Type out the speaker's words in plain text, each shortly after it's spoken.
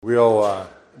We'll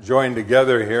join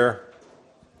together here.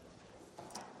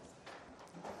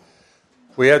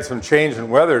 We had some change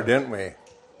in weather, didn't we?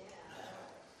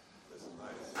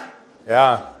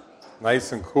 Yeah,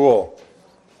 nice and cool.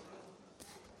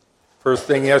 First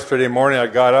thing yesterday morning, I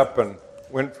got up and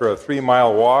went for a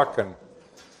 3-mile walk,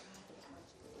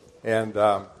 and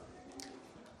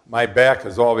my back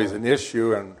is always an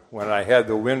issue, and when I had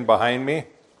the wind behind me,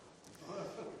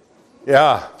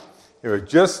 it was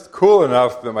just cool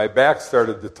enough that my back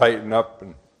started to tighten up,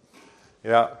 and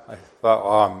I thought,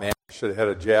 oh man, I should have had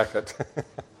a jacket.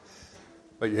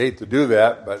 But you hate to do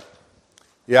that, but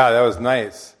that was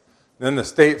nice. Then the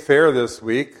state fair this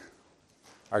week,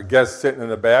 our guests sitting in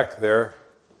the back there,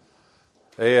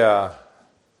 they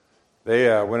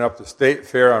went up to state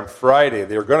fair on Friday.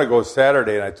 They were going to go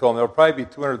Saturday, and I told them there'll probably be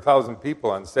 200,000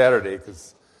 people on Saturday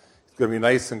because it's going to be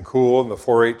nice and cool, and the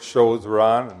 4-H shows were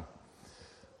on. And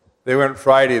they went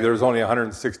Friday. There was only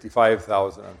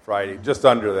 165,000 on Friday, just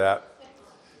under that.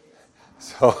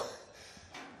 So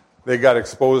they got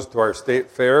exposed to our state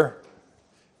fair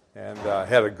and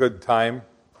had a good time.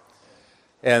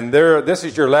 And this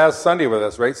is your last Sunday with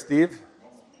us, right, Steve?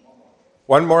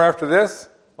 One more after this?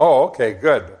 Oh, okay,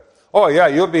 good. Oh, yeah,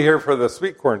 you'll be here for the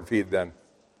sweet corn feed then,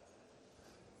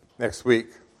 next week.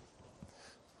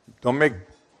 Don't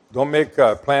make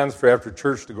plans for after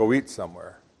church to go eat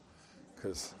somewhere,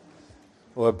 because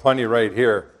we'll have plenty right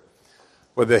here.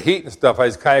 With the heat and stuff, I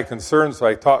was kind of concerned, so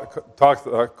I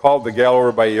called the gal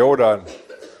over by Yoda, and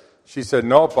she said,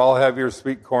 nope, I'll have your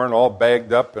sweet corn all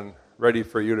bagged up and ready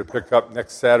for you to pick up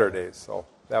next Saturday. So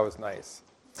that was nice.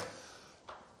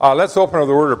 Let's open with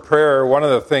a word of prayer. One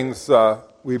of the things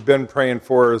we've been praying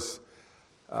for is,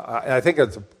 and I think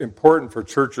it's important for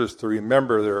churches to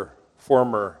remember their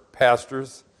former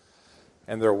pastors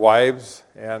and their wives.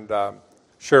 And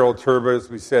Cheryl Turba, as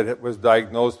we said, was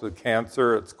diagnosed with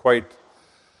cancer. It's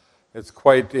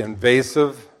quite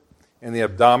invasive in the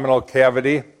abdominal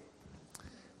cavity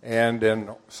and in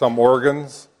some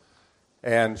organs.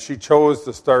 And she chose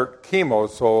to start chemo,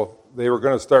 so they were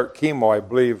going to start chemo, I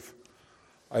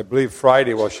believe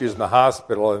Friday while she's in the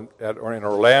hospital in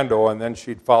Orlando, and then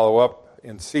she'd follow up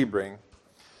in Sebring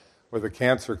with a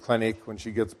cancer clinic when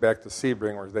she gets back to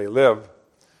Sebring where they live.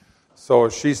 So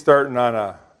she's starting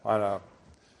on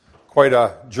quite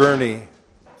a journey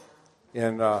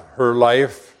in her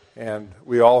life, and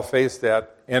we all face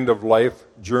that end-of-life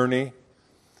journey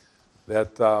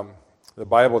that the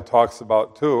Bible talks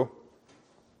about too.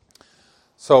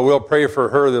 So we'll pray for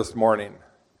her this morning.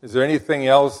 Is there anything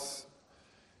else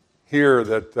here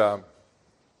that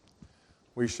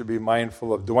we should be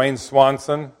mindful of? Dwayne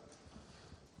Swanson,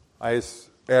 I was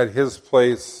at his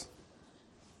place,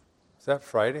 is that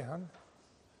Friday, hon?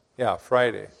 Yeah,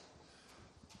 Friday.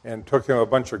 And took him a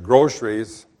bunch of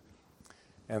groceries.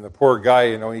 And the poor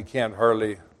guy, he can't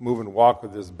hardly move and walk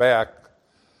with his back.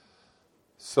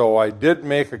 So I did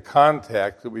make a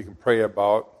contact that we can pray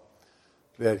about,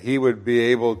 that he would be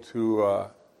able to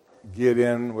get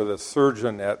in with a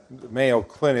surgeon at the Mayo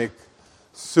Clinic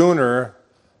sooner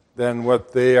than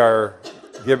what they are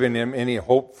giving him any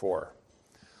hope for.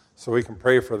 So we can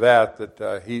pray for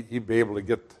that he'd be able to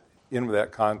get in with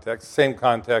that contact, same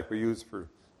contact we used for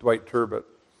Dwight Turbot,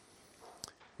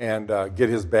 and get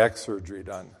his back surgery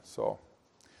done. So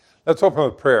let's open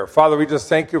with prayer. Father, we just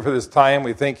thank you for this time.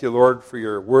 We thank you, Lord, for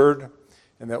your word,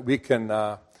 and that we can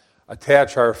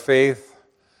attach our faith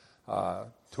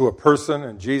to a person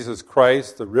in Jesus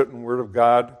Christ, the written word of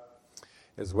God,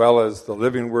 as well as the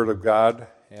living word of God.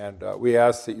 And we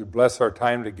ask that you bless our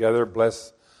time together,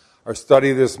 bless our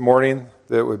study this morning,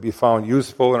 that it would be found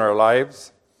useful in our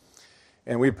lives.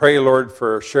 And we pray, Lord,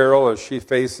 for Cheryl as she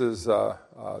faces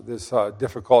this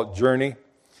difficult journey.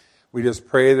 We just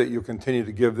pray that you continue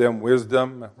to give them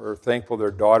wisdom. We're thankful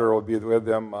their daughter will be with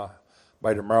them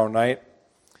by tomorrow night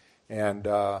and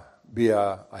be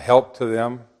a help to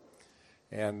them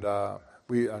and a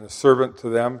servant to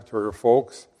them, to her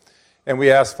folks. And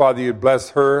we ask, Father, you'd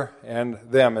bless her and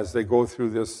them as they go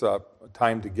through this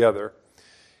time together.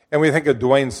 And we think of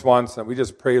Dwayne Swanson. We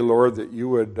just pray, Lord, that you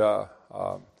would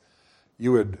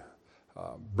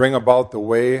bring about the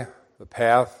way, the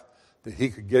path, that he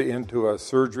could get into a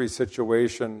surgery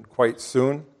situation quite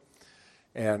soon.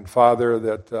 And, Father,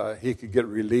 that he could get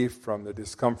relief from the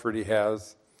discomfort he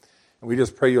has. And we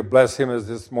just pray you'll bless him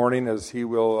this morning as he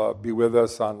will be with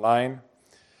us online.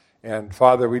 And,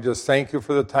 Father, we just thank you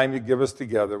for the time you give us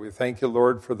together. We thank you,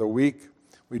 Lord, for the week.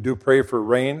 We do pray for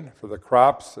rain, for the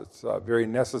crops. It's very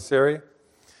necessary.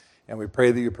 And we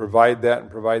pray that you provide that and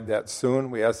provide that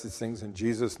soon. We ask these things in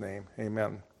Jesus' name.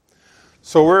 Amen.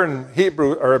 So we're in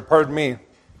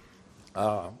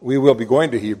We will be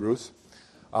going to Hebrews,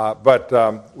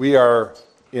 but we are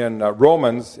in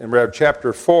Romans, and we're at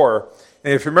chapter 4.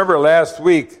 And if you remember last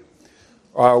week,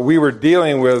 we were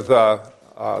dealing with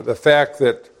the fact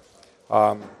that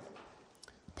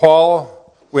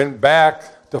Paul went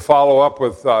back to follow up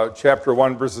with chapter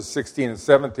 1, verses 16 and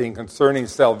 17 concerning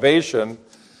salvation,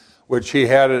 which he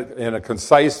had in a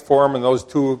concise form in those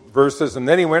two verses. And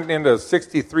then he went into a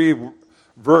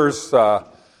 63-verse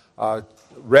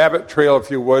rabbit trail, if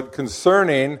you would,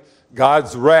 concerning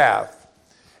God's wrath.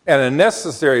 And a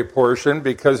necessary portion,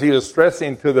 because he is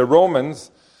stressing to the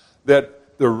Romans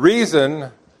that the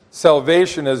reason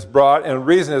salvation is brought and the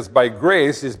reason is by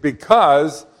grace is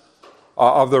because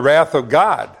of the wrath of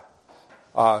God.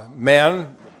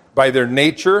 Men, by their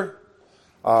nature,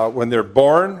 when they're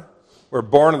born, we're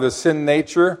born of the sin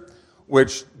nature,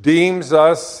 which deems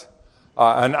us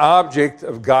an object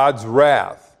of God's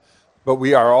wrath. But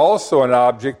we are also an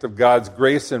object of God's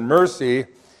grace and mercy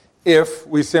if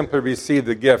we simply receive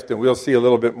the gift. And we'll see a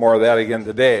little bit more of that again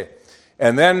today.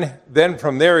 And then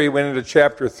from there he went into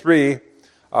chapter 3,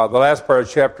 the last part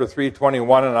of chapter 3,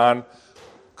 21 and on,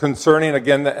 concerning,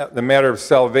 again, the matter of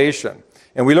salvation.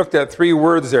 And we looked at three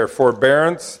words there: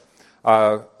 forbearance,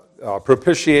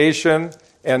 propitiation,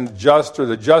 and just, or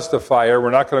the justifier.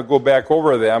 We're not going to go back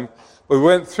over them. We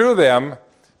went through them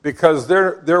because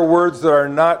they're words that are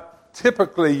not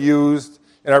typically used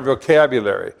in our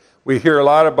vocabulary. We hear a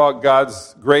lot about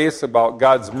God's grace, about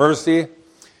God's mercy,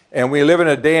 and we live in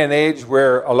a day and age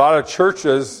where a lot of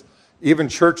churches, even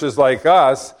churches like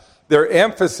us, their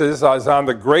emphasis is on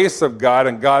the grace of God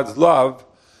and God's love.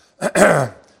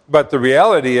 But the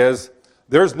reality is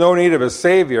there's no need of a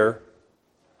Savior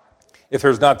if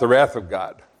there's not the wrath of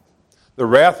God. The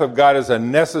wrath of God is a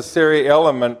necessary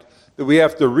element that we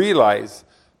have to realize.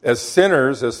 As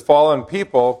sinners, as fallen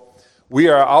people, we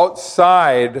are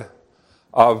outside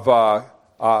of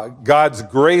God's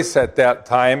grace at that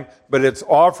time, but it's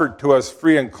offered to us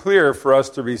free and clear for us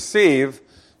to receive,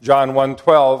 John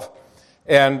 1:12,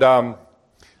 and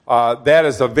that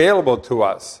is available to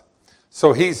us.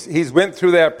 So he's went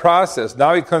through that process.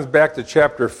 Now he comes back to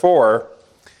chapter 4,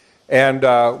 and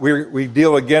we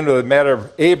deal again with the matter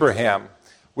of Abraham.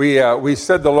 We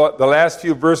said the last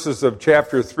few verses of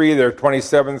chapter 3, there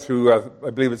 27 through, I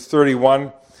believe it's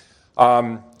 31,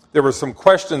 there were some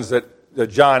questions that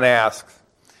John asked.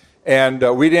 And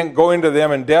we didn't go into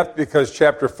them in depth because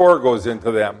chapter 4 goes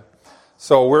into them.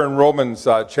 So we're in Romans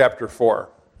chapter 4.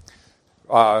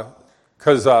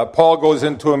 Because Paul goes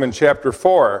into them in chapter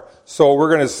 4. So we're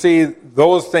going to see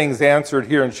those things answered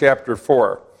here in chapter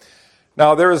 4.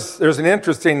 Now there's an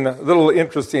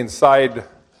interesting side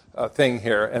thing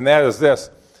here, and that is this.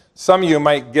 Some of you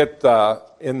might get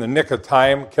in the nick of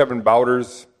time, Kevin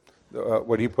Bowders,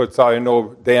 what he puts out. I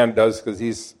know Dan does because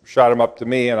he's shot them up to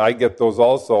me, and I get those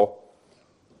also.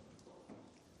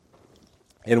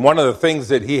 And one of the things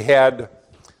that he had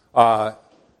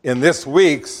in this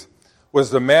week's was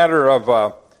the matter of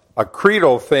a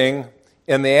creedal thing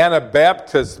in the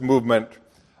Anabaptist movement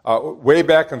way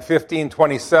back in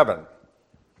 1527.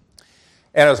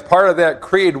 And as part of that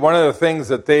creed, one of the things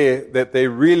that they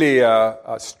really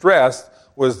stressed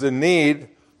was the need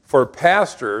for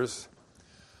pastors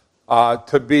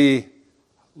to be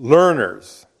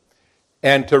learners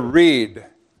and to read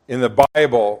in the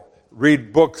Bible,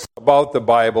 read books about the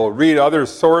Bible, read other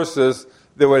sources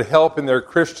that would help in their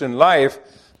Christian life,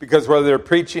 because whether they're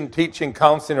preaching, teaching,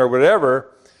 counseling, or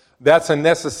whatever, that's a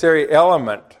necessary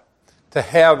element to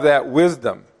have that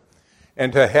wisdom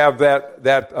and to have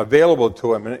that available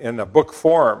to them in a book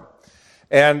form.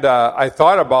 And I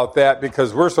thought about that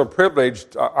because we're so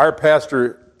privileged. Our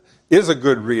pastor is a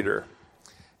good reader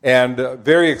and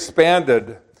very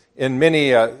expanded in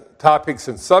many topics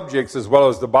and subjects as well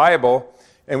as the Bible,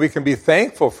 and we can be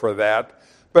thankful for that.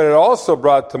 But it also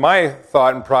brought to my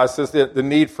thought and process the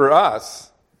need for us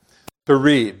to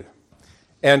read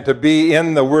and to be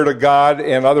in the Word of God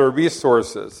and other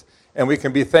resources. And we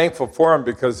can be thankful for them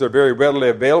because they're very readily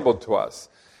available to us.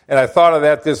 And I thought of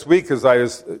that this week as I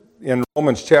was in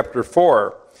Romans chapter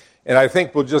 4. And I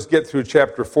think we'll just get through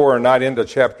chapter 4 and not into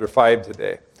chapter 5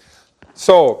 today.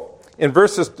 So, in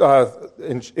verses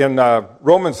in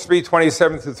Romans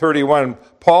 3:27 through 31,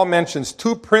 Paul mentions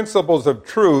two principles of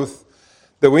truth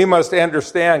that we must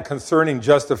understand concerning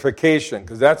justification,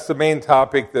 because that's the main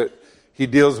topic that he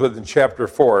deals with in chapter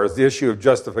 4, is the issue of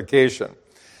justification.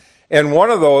 And one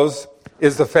of those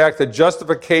is the fact that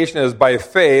justification is by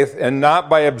faith and not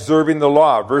by observing the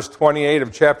law. Verse 28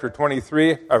 of chapter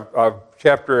 23, of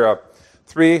chapter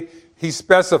 3, he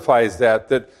specifies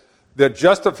that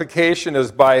justification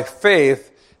is by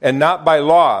faith and not by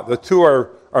law. The two are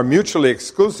are mutually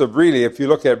exclusive, really, if you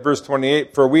look at verse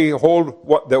 28. For we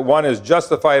hold that one is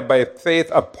justified by faith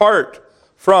apart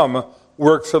from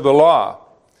works of the law.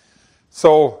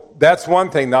 So that's one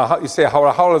thing. Now, you say,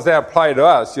 how does that apply to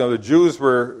us? The Jews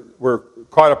were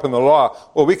caught up in the law.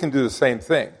 Well, we can do the same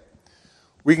thing.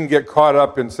 We can get caught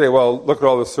up and say, well, look at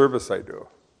all the service I do.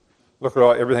 Look at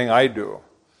everything I do.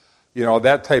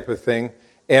 That type of thing.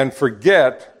 And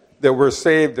forget that we're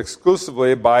saved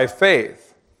exclusively by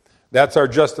faith. That's our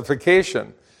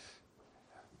justification.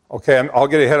 Okay, I'll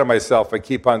get ahead of myself if I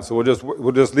keep on, so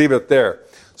we'll just leave it there.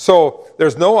 So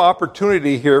there's no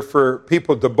opportunity here for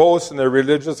people to boast in their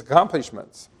religious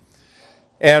accomplishments.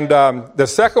 And the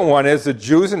second one is that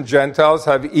Jews and Gentiles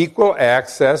have equal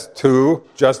access to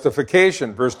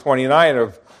justification. Verse 29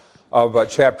 of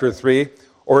chapter 3.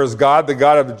 Or is God the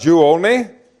God of the Jew only?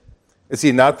 Is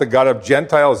he not the God of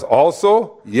Gentiles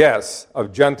also? Yes,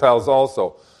 of Gentiles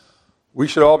also. We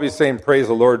should all be saying praise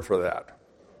the Lord for that.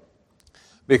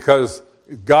 Because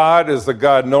God is the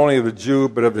God not only of the Jew,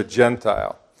 but of the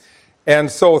Gentile. And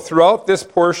so throughout this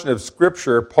portion of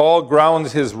Scripture, Paul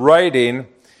grounds his writing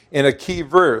in a key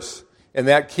verse. And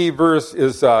that key verse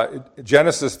is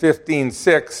Genesis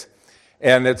 15:6.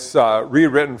 And it's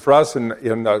rewritten for us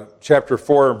in chapter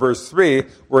 4 and verse 3,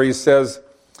 where he says,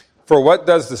 "For what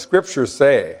does the Scripture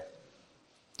say?"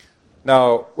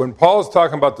 Now, when Paul's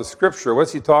talking about the Scripture,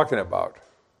 what's he talking about?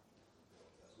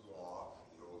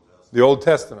 The Old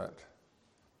Testament.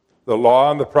 The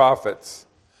law and the prophets.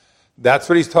 That's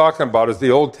what he's talking about, is the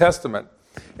Old Testament.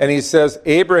 And he says,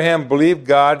 Abraham believed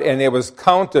God, and it was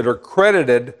counted or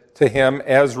credited to him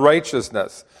as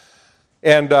righteousness.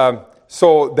 And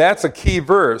so that's a key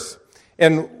verse.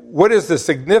 And what is the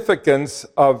significance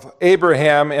of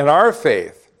Abraham in our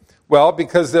faith? Well,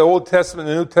 because the Old Testament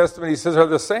and the New Testament, he says, are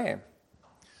the same.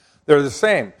 They're the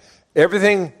same.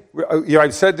 Everything,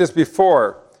 I've said this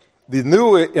before, the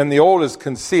new and the old is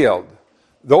concealed.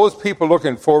 Those people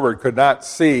looking forward could not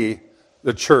see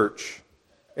the church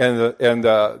and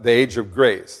the age of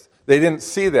grace. They didn't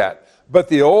see that. But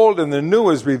the old and the new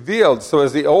is revealed. So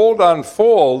as the old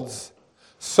unfolds,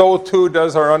 so too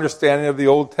does our understanding of the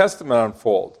Old Testament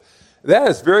unfold. That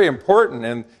is very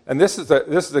important, and this is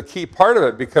a key part of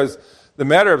it, because the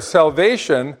matter of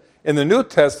salvation in the New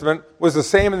Testament was the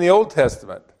same in the Old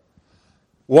Testament.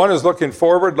 One is looking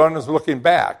forward, one is looking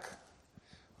back.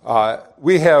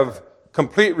 We have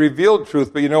complete revealed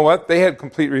truth, but you know what? They had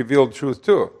complete revealed truth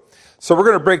too. So we're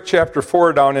going to break chapter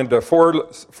 4 down into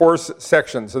four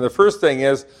sections. And the first thing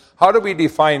is, how do we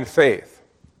define faith?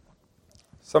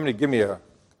 Somebody give me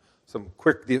some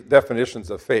quick definitions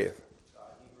of faith.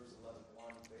 Hebrews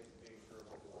 11:1, faith being sure of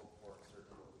what we hope for,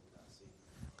 certain of what we cannot see.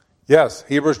 Yes,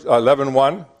 Hebrews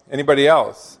 11:1. Anybody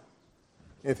else?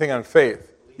 Anything on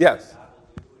faith? Yes.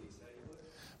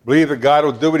 Believe that God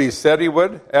will do what he said he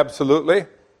would? Absolutely.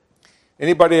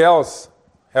 Anybody else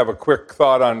have a quick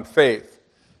thought on faith?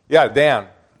 Yeah, Dan.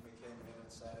 We came in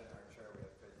and sat in our chair, we had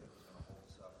faith that was going to hold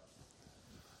us up.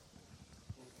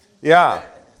 Yeah.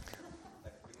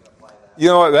 We can apply that. You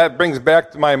know, that brings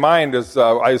back to my mind is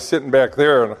I was sitting back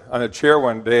there on a chair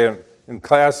one day in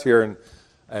class here,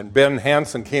 and Ben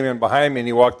Hansen came in behind me, and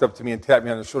he walked up to me and tapped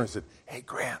me on the shoulder and said, "Hey,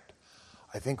 Grant,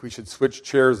 I think we should switch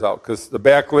chairs out," because the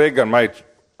back leg on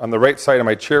the right side of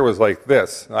my chair was like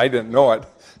this, and I didn't know it.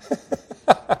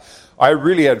 I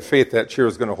really had faith that chair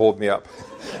was going to hold me up.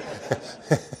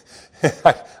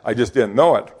 I just didn't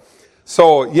know it.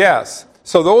 So, yes.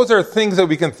 So those are things that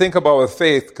we can think about with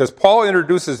faith, because Paul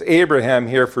introduces Abraham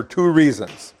here for two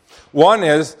reasons. One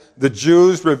is the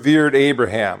Jews revered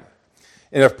Abraham.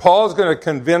 And if Paul is going to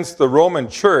convince the Roman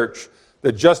church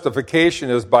that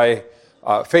justification is by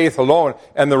faith alone,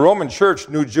 and the Roman church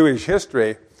knew Jewish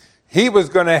history, he was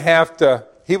going to have to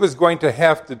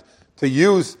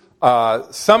use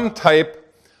some type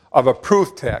of a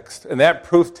proof text, and that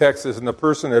proof text is in the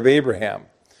person of Abraham.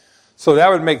 So that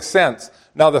would make sense.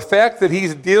 Now, the fact that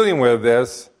he's dealing with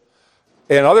this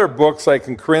in other books, like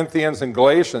in Corinthians and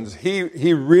Galatians,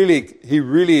 he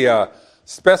really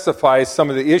specifies some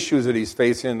of the issues that he's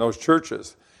facing in those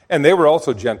churches, and they were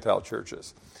also Gentile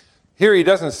churches. Here he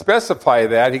doesn't specify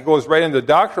that. He goes right into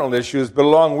doctrinal issues, but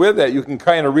along with that, you can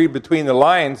kind of read between the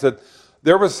lines that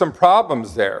there was some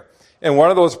problems there. And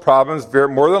one of those problems,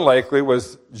 more than likely,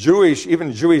 was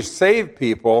even Jewish saved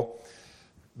people.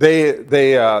 They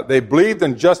believed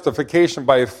in justification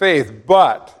by faith,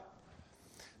 but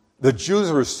the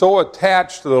Jews were so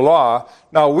attached to the law.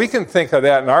 Now, we can think of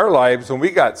that in our lives when we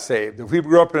got saved. If we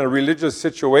grew up in a religious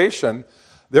situation,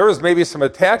 there was maybe some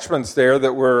attachments there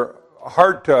that were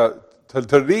hard to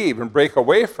leave and break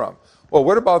away from. Well,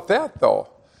 what about that, though?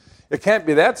 It can't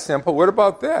be that simple. What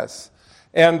about this?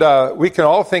 And we can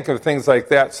all think of things like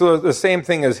that. So the same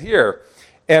thing is here.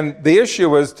 And the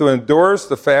issue is to endorse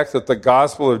the fact that the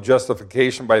gospel of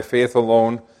justification by faith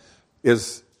alone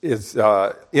is in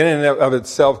and of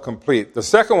itself complete. The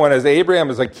second one is Abraham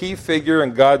is a key figure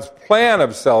in God's plan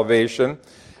of salvation,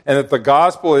 and that the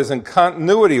gospel is in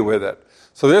continuity with it.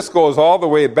 So this goes all the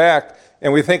way back,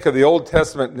 and we think of the Old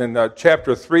Testament in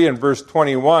chapter 3 and verse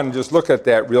 21. Just look at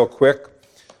that real quick.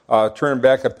 Turn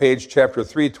back a page, chapter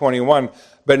 3, 21.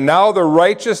 But now the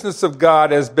righteousness of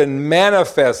God has been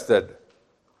manifested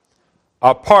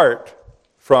apart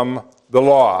from the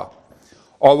law,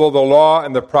 although the law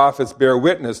and the prophets bear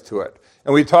witness to it.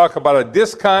 And we talk about a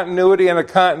discontinuity and a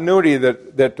continuity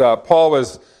that Paul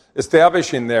was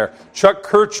establishing there. Chuck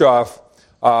Kirchhoff,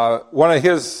 one of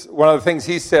the things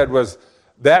he said was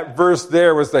that verse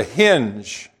there was the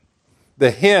hinge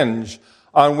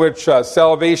on which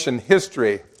salvation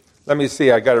history. Let me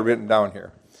see, I got it written down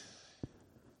here.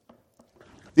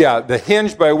 Yeah, the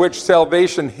hinge by which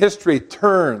salvation history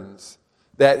turns,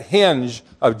 that hinge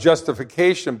of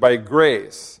justification by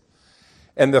grace.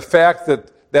 And the fact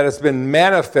that it's been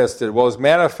manifested, well, it's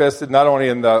manifested not only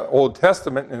in the Old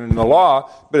Testament and in the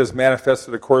law, but it's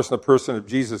manifested, of course, in the person of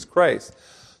Jesus Christ.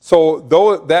 So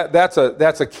that's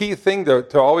a key thing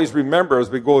to always remember as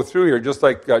we go through here, just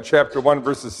like chapter 1,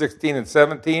 verses 16 and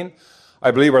 17, I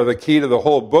believe are the key to the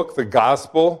whole book, the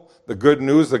gospel, the good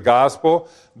news, the gospel.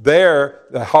 There,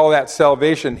 how that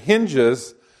salvation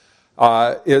hinges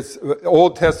is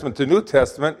Old Testament to New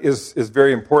Testament is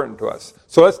very important to us.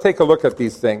 So let's take a look at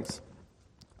these things.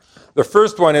 The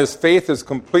first one is faith is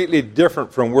completely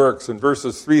different from works in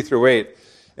verses 3 through 8.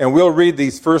 And we'll read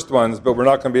these first ones, but we're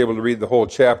not going to be able to read the whole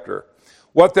chapter.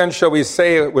 What then shall we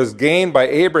say was gained by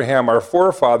Abraham, our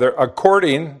forefather,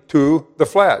 according to the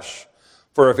flesh?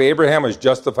 For if Abraham was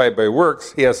justified by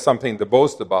works, he has something to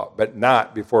boast about, but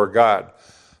not before God.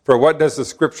 For what does the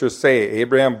Scripture say?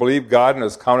 Abraham believed God and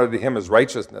is counted to him as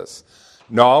righteousness.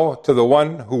 Now, to the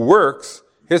one who works,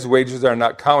 his wages are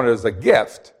not counted as a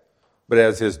gift, but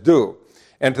as his due.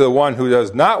 And to the one who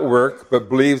does not work, but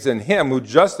believes in him who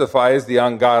justifies the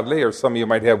ungodly, or some of you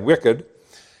might have wicked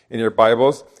in your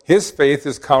Bibles, his faith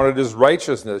is counted as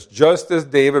righteousness, just as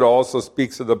David also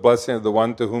speaks of the blessing of the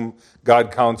one to whom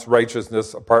God counts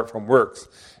righteousness apart from works.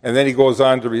 And then he goes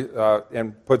on to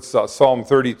and puts Psalm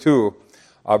 32,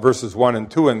 verses 1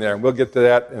 and 2 in there, and we'll get to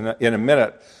that in a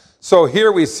minute. So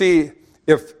here we see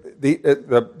if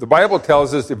the Bible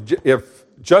tells us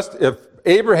if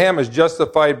Abraham is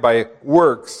justified by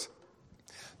works,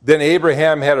 then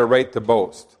Abraham had a right to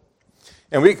boast.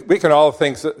 And we can all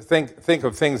think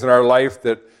of things in our life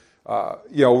that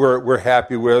we're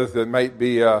happy with. It might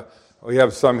be we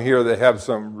have some here that have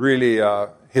some really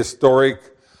historic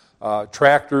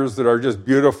tractors that are just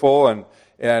beautiful,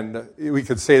 and we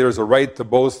could say there's a right to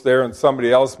boast there, and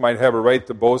somebody else might have a right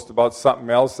to boast about something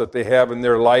else that they have in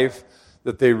their life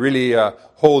that they really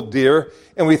hold dear.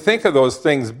 And we think of those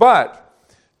things, but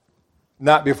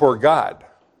not before God.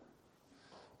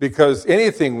 Because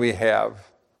anything we have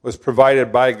was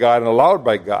provided by God and allowed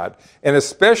by God. And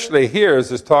especially here,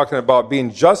 as it's talking about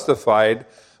being justified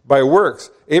by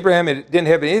works. Abraham didn't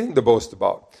have anything to boast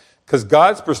about. Because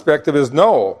God's perspective is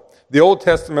no. The Old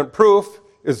Testament proof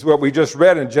is what we just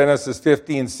read in Genesis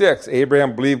 15:6.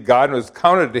 Abraham believed God and was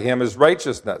counted to him as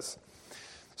righteousness.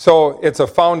 So it's a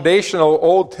foundational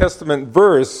Old Testament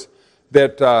verse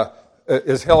that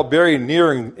is held very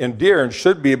near and dear and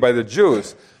should be by the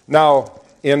Jews. Now,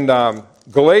 in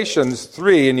Galatians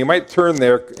 3, and you might turn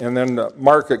there and then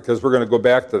mark it because we're going to go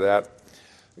back to that.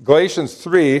 Galatians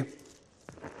 3,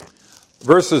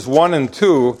 verses 1 and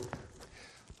 2,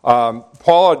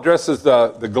 Paul addresses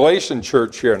the Galatian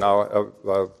church here now,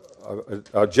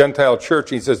 a Gentile church.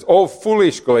 He says, "O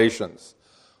foolish Galatians,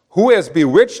 who has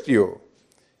bewitched you?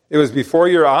 It was before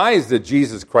your eyes that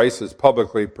Jesus Christ was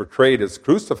publicly portrayed as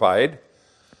crucified.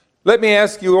 Let me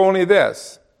ask you only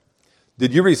this.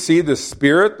 Did you receive the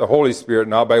Spirit, the Holy Spirit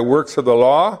now, by works of the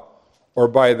law or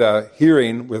by the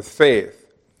hearing with faith?"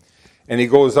 And he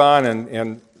goes on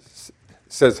and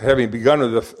says, having begun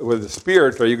with the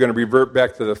Spirit, are you going to revert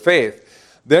back to the faith?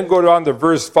 Then go on to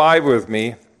verse 5 with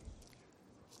me.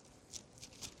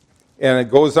 And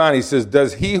it goes on, he says,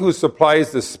 "Does he who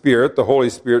supplies the Spirit, the Holy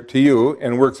Spirit, to you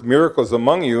and works miracles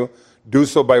among you, do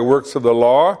so by works of the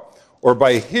law or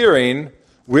by hearing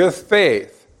with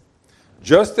faith?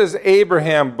 Just as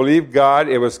Abraham believed God,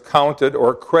 it was counted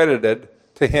or credited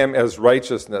to him as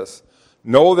righteousness.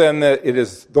 Know then that it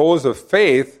is those of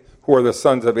faith who are the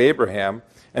sons of Abraham,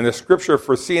 and the Scripture,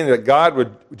 foreseeing that God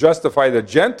would justify the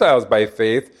Gentiles by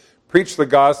faith, preached the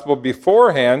gospel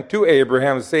beforehand to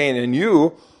Abraham, saying, in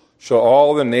you shall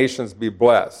all the nations be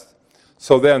blessed.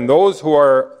 So then those who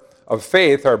are of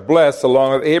faith are blessed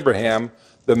along with Abraham,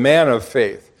 the man of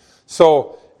faith.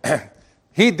 So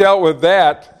he dealt with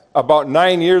that about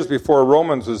 9 years before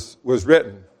Romans was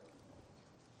written.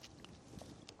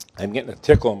 I'm getting a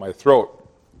tickle in my throat.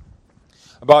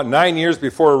 About 9 years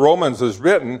before Romans was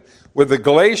written, with the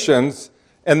Galatians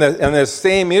and this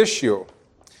same issue.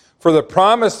 For the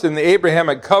promise in the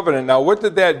Abrahamic covenant, now what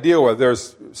did that deal with?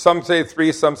 There's some say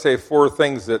 3, some say 4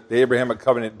 things that the Abrahamic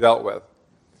covenant dealt with.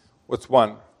 What's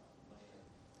one?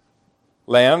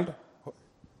 Land?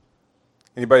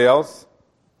 Anybody else?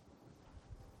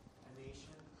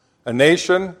 A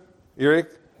nation?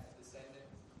 Eric?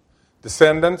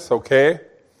 Descendants, okay.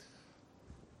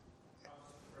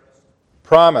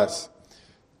 Promise.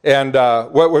 And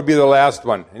what would be the last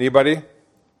one? Anybody?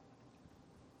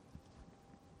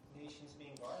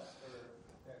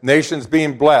 Nations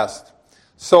being blessed.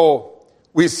 So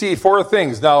we see 4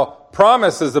 things. Now,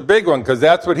 promise is a big one because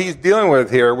that's what he's dealing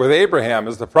with here with Abraham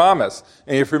is the promise.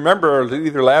 And if you remember,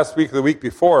 either last week or the week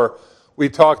before, we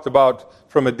talked about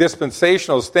from a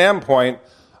dispensational standpoint,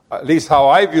 at least how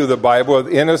I view the Bible,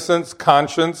 with innocence,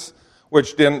 conscience,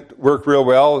 which didn't work real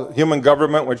well, human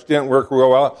government, which didn't work real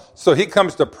well. So he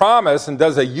comes to promise and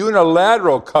does a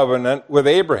unilateral covenant with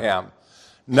Abraham.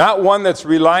 Not one that's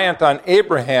reliant on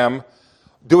Abraham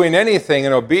doing anything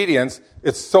in obedience.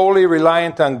 It's solely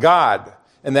reliant on God.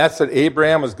 And that's that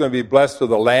Abraham is going to be blessed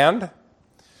with a land.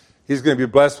 He's going to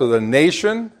be blessed with a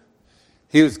nation.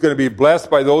 He was going to be blessed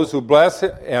by those who bless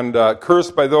him and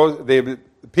cursed by those.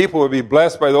 People will be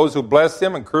blessed by those who bless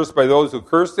him and cursed by those who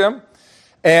curse him.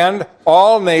 And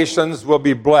all nations will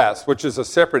be blessed, which is a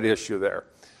separate issue there.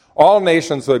 All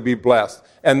nations will be blessed.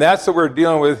 And that's what we're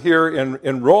dealing with here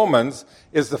in Romans,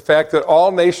 is the fact that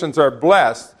all nations are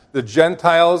blessed, the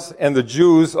Gentiles and the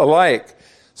Jews alike.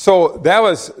 So that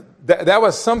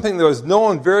was something that was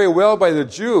known very well by the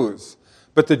Jews.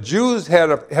 But the Jews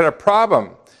had a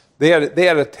problem. They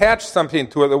had attached something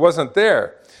to it that wasn't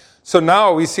there. So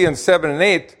now we see in 7 and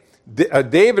 8,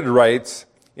 David writes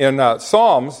in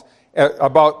Psalms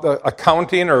about the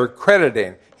accounting or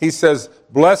crediting. He says,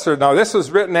 blessed. Now this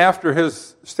was written after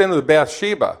his sin with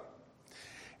Bathsheba.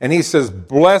 And he says,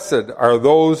 blessed are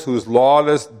those whose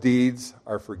lawless deeds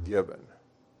are forgiven.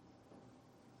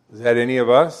 Is that any of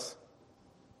us?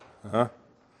 Uh-huh.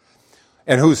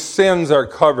 And whose sins are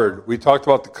covered. We talked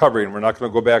about the covering. We're not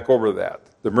going to go back over that.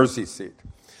 The mercy seat.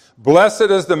 Blessed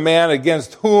is the man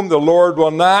against whom the Lord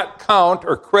will not count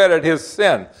or credit his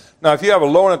sin. Now, if you have a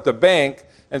loan at the bank,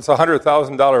 and it's a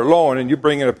 $100,000 loan, and you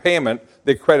bring in a payment,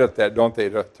 they credit that, don't they,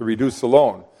 to reduce the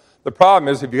loan. The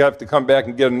problem is if you have to come back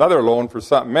and get another loan for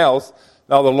something else,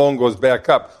 now the loan goes back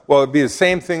up. Well, it'd be the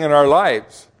same thing in our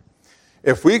lives.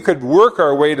 If we could work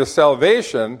our way to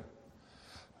salvation,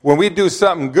 when we do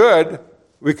something good,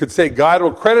 we could say God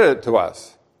will credit it to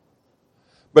us.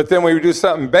 But then when we do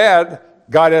something bad,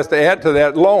 God has to add to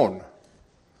that loan,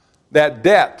 that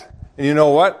debt. And you know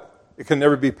what? It can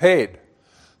never be paid.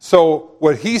 So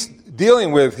what he's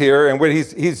dealing with here, and what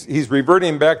he's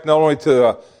reverting back not only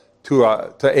to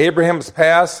Abraham's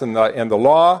past and the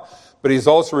law, but he's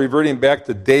also reverting back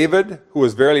to David, who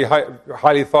was very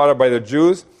highly thought of by the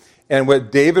Jews, and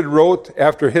what David wrote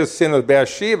after his sin with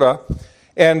Bathsheba.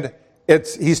 And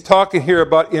he's talking here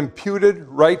about imputed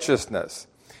righteousness.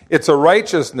 It's a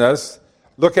righteousness.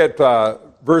 Look at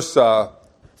verse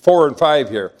 4 and 5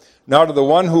 here. Now to the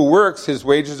one who works, his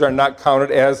wages are not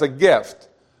counted as a gift.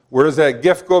 Where does that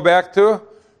gift go back to?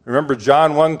 Remember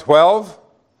John 1:12?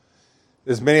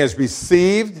 As many as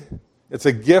received. It's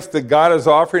a gift that God is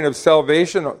offering of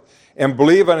salvation and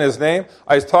believe on his name.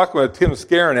 I was talking with Tim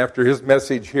Scarron after his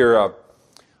message here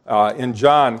in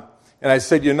John. And I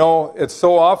said, it's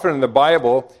so often in the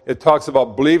Bible, it talks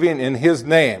about believing in his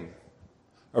name.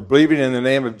 Or believing in the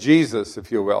name of Jesus, if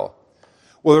you will.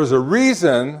 Well, there's a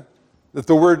reason that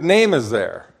the word name is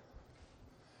there.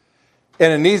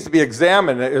 And it needs to be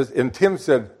examined. And Tim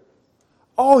said,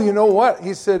 oh, you know what?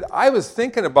 He said, I was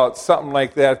thinking about something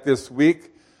like that this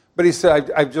week. But he said,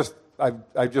 I've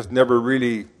just never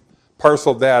really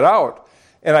parceled that out.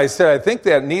 And I said, I think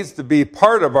that needs to be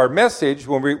part of our message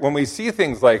when we see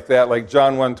things like that, like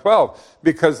John 1:12.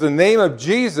 Because the name of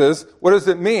Jesus, what does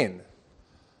it mean?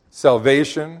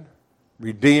 Salvation,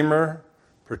 Redeemer,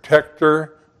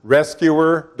 Protector,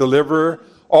 Rescuer, Deliverer.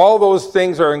 All those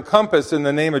things are encompassed in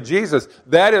the name of Jesus.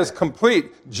 That is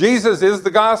complete. Jesus is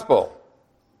the gospel.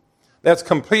 That's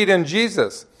complete in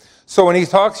Jesus. So when he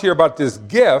talks here about this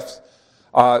gift,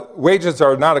 wages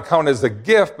are not accounted as a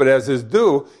gift, but as is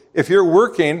due. If you're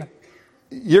working,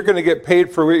 you're going to get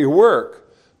paid for what you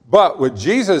work. But what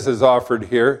Jesus has offered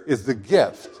here is the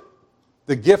gift.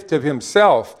 the gift of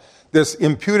himself, this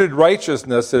imputed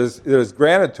righteousness that is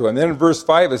granted to him. Then in verse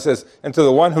 5 it says, and to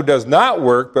the one who does not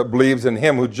work but believes in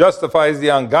him who justifies the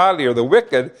ungodly or the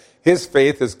wicked, his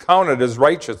faith is counted as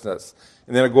righteousness.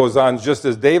 And then it goes on just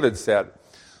as David said.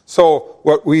 So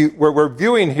what we're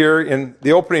viewing here in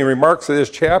the opening remarks of this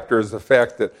chapter is the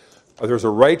fact that there's a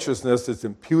righteousness that's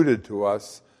imputed to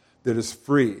us that is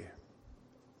free.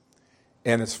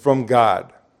 And it's from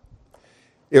God.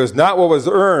 It was not what was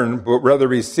earned, but rather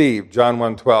received, John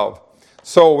 1:12.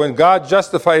 So when God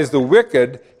justifies the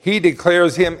wicked, he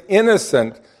declares him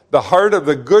innocent. The heart of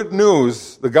the good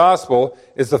news, the gospel,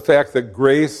 is the fact that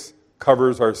grace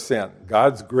covers our sin.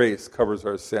 God's grace covers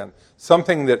our sin.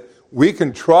 Something that we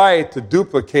can try to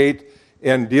duplicate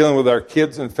in dealing with our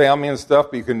kids and family and stuff,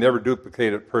 but you can never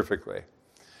duplicate it perfectly.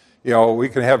 You know, we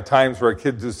can have times where our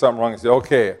kids do something wrong and say,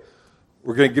 okay,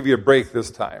 we're going to give you a break this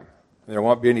time. And there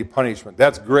won't be any punishment.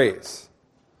 That's grace.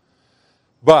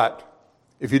 But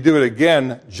if you do it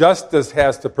again, justice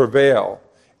has to prevail.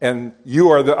 And you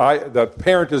are the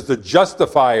parent is the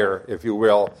justifier, if you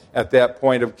will, at that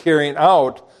point of carrying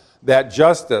out that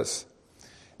justice.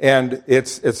 And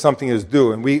it's something is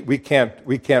due. And we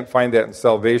can't find that in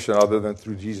salvation other than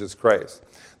through Jesus Christ.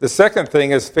 The second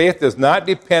thing is faith does not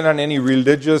depend on any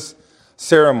religious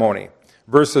ceremony.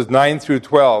 Verses 9 through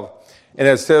 12. And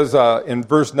it says in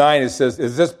verse 9, it says,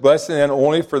 is this blessing then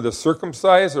only for the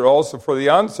circumcised or also for the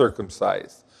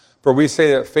uncircumcised? For we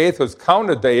say that faith was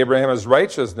counted to Abraham as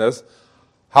righteousness.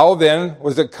 How then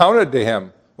was it counted to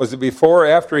him? Was it before or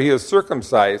after he was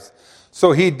circumcised?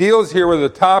 So he deals here with a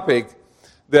topic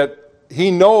that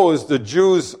he knows the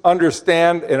Jews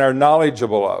understand and are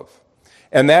knowledgeable of.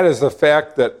 And that is the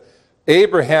fact that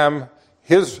Abraham,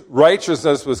 his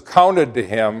righteousness was counted to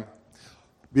him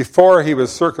before he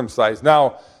was circumcised.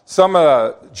 Now, some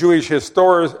Jewish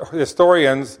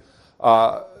historians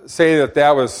say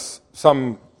that was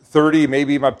some 30,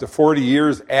 maybe even up to 40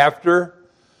 years after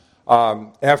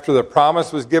the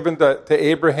promise was given to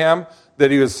Abraham, that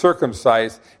he was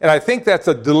circumcised. And I think that's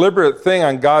a deliberate thing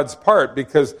on God's part,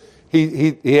 because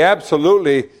he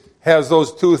absolutely has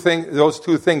those two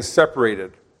things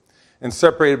separated, and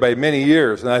separated by many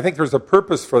years. And I think there's a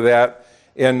purpose for that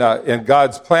in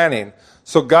God's planning.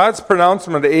 So God's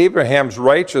pronouncement of Abraham's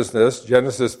righteousness,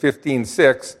 Genesis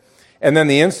 15:6, and then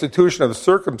the institution of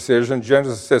circumcision,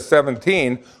 Genesis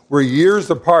 17, were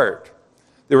years apart.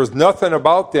 There was nothing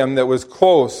about them that was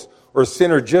close or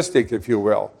synergistic, if you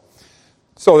will.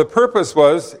 So the purpose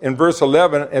was, in verse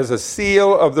 11, as a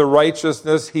seal of the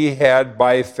righteousness he had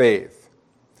by faith.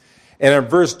 And in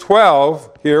verse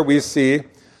 12, here we see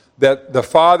that the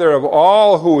father of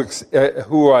all who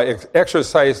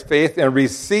exercise faith and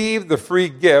receive the free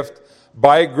gift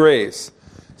by grace.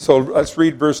 So let's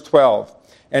read verse 12.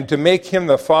 And to make him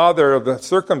the father of the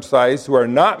circumcised who are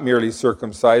not merely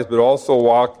circumcised, but also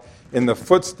walk in the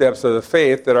footsteps of the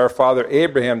faith that our father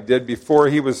Abraham did before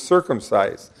he was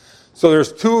circumcised. So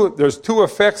there's two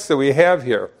effects that we have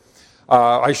here.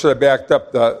 I should have backed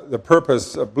up the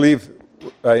purpose, I believe,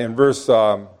 in verse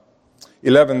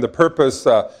 11, the purpose,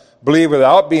 believe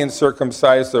without being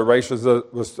circumcised, the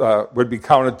righteousness would be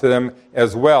counted to them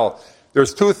as well.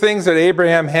 There's two things that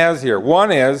Abraham has here.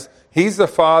 One is, he's the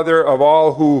father of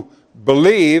all who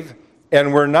believe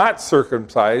and were not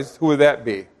circumcised. Who would that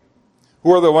be?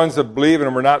 Who are the ones that believe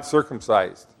and were not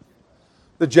circumcised?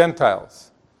 The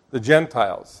Gentiles. The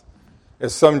Gentiles.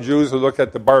 As some Jews would look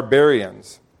at the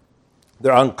barbarians.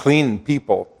 They're unclean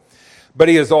people. But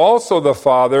he is also the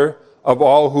father of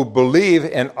all who believe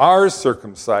and are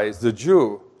circumcised, the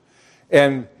Jew.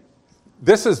 And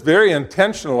this is very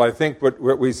intentional, I think,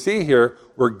 what we see here,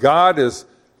 where God is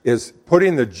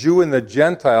putting the Jew and the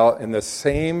Gentile in the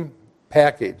same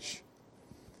package.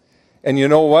 And you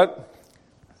know what?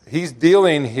 He's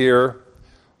dealing here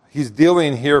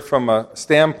from a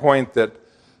standpoint that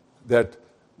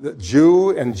the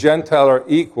Jew and Gentile are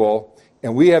equal,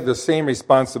 and we have the same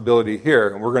responsibility here,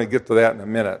 and we're going to get to that in a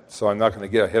minute, so I'm not going to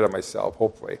get ahead of myself,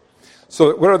 hopefully.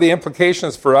 So what are the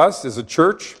implications for us as a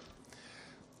church?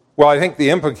 Well, I think the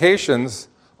implications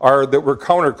are that we're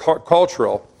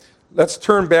countercultural. Let's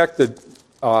turn back to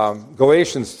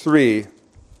Galatians 3,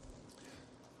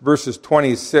 verses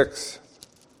 26.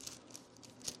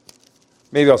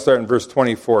 Maybe I'll start in verse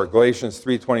 24, Galatians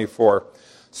 3:24.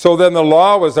 So then the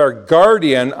law was our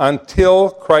guardian until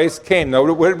Christ came. Now,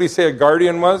 what did we say a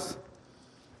guardian was?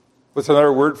 What's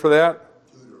another word for that?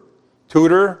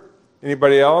 Tutor.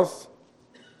 Anybody else?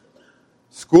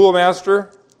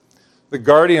 Schoolmaster. The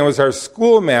guardian was our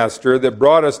schoolmaster that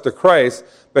brought us to Christ.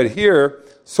 But here,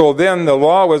 so then the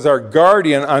law was our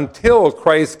guardian until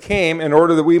Christ came in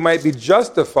order that we might be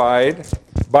justified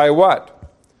By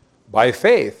what? By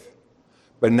faith.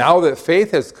 But now that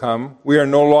faith has come, we are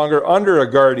no longer under a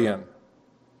guardian.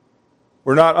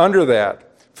 We're not under that.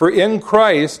 For in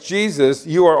Christ Jesus,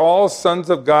 you are all sons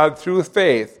of God through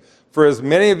faith. For as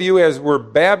many of you as were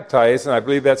baptized, and I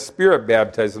believe that's spirit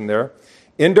baptism there,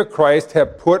 into Christ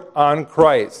have put on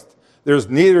Christ. There's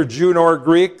neither Jew nor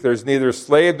Greek. There's neither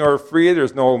slave nor free.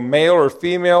 There's no male or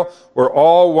female. We're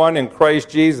all one in Christ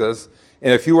Jesus.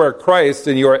 And if you are Christ,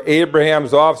 then you are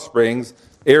Abraham's offsprings,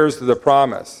 heirs to the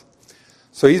promise.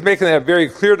 So he's making that very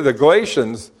clear to the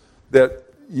Galatians that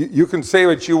you can say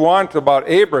what you want about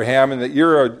Abraham and that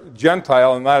you're a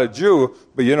Gentile and not a Jew,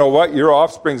 but you know what? You're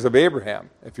offsprings of Abraham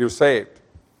if you're saved.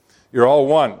 You're all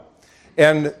one.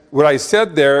 And what I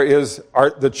said there is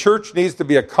the church needs to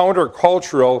be a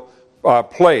countercultural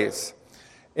place.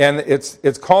 And it's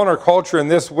counterculture in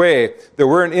this way, that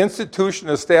we're an institution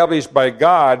established by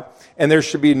God, and there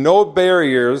should be no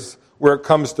barriers where it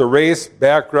comes to race,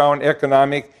 background,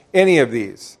 economic, any of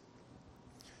these.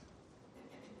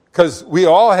 Because we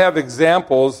all have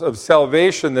examples of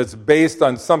salvation that's based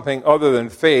on something other than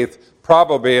faith,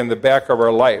 probably in the back of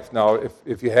our life. Now,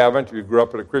 if you haven't, if you grew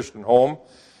up in a Christian home,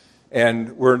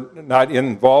 and we're not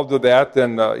involved with that,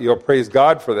 then you'll praise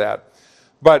God for that.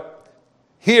 But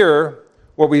here,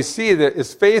 what we see that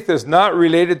is faith is not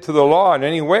related to the law in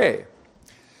any way.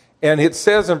 And it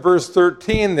says in verse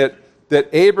 13 that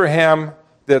Abraham,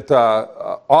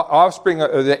 offspring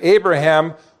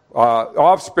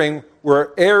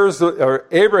were heirs, or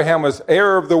Abraham was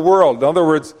heir of the world. In other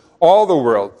words, all the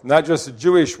world, not just the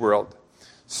Jewish world.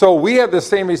 So we have the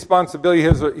same responsibility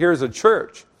here as a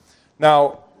church.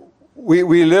 Now,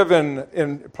 we live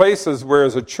in places where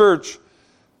as a church,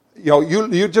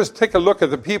 you just take a look at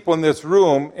the people in this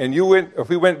room, and if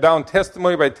we went down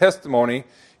testimony by testimony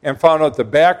and found out the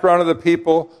background of the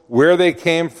people, where they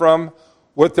came from,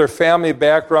 what their family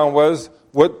background was,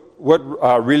 what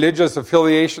religious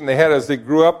affiliation they had as they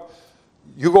grew up,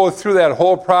 you go through that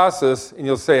whole process and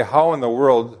you'll say, how in the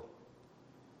world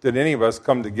did any of us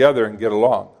come together and get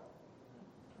along?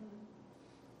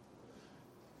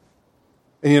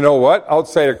 And you know what?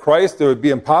 Outside of Christ, it would be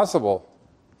impossible.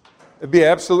 It'd be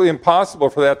absolutely impossible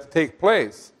for that to take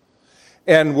place.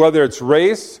 And whether it's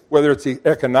race, whether it's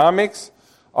economics,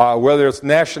 whether it's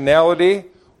nationality,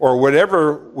 or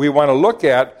whatever we want to look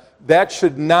at, that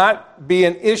should not be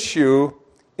an issue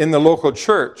in the local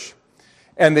church.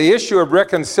 And the issue of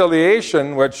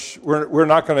reconciliation, which we're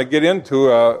not going to get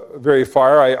into very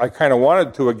far, I kind of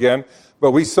wanted to again,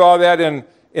 but we saw that in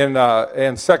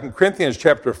 2 Corinthians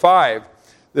chapter 5.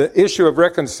 The issue of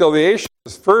reconciliation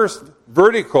is first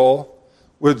vertical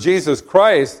with Jesus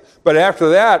Christ, but after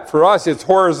that, for us, it's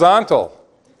horizontal.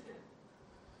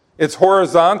 It's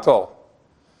horizontal.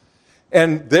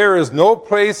 And there is no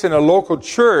place in a local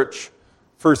church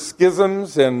for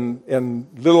schisms and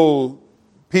little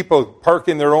people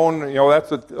parking their own.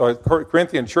 That's what the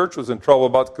Corinthian church was in trouble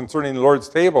about concerning the Lord's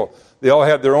table. They all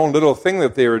had their own little thing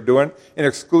that they were doing and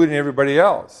excluding everybody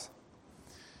else.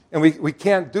 And we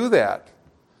can't do that.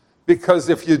 Because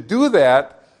if you do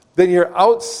that, then you're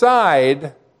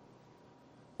outside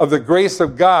of the grace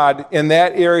of God in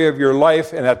that area of your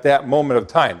life and at that moment of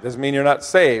time. Doesn't mean you're not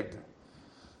saved,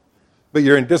 but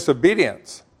you're in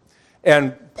disobedience.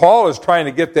 And Paul is trying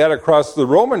to get that across the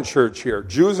Roman church here.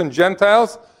 Jews and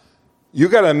Gentiles, you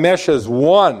got to mesh as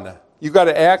one. You got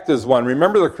to act as one.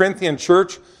 Remember the Corinthian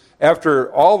church,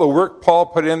 after all the work Paul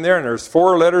put in there, and there's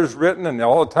 4 letters written, and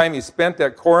all the time he spent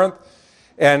at Corinth,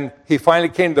 and he finally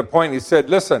came to the point, he said,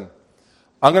 listen,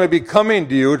 I'm going to be coming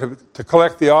to you to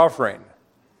collect the offering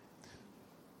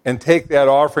and take that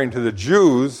offering to the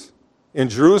Jews in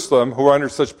Jerusalem who are under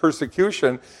such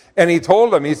persecution. And he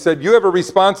told them, he said, you have a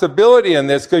responsibility in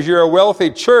this because you're a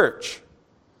wealthy church.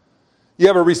 You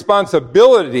have a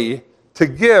responsibility to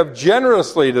give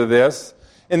generously to this.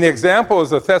 And the example is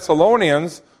the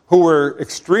Thessalonians, who were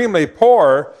extremely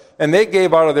poor, and they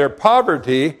gave out of their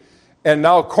poverty. And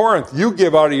now Corinth, you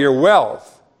give out of your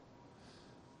wealth.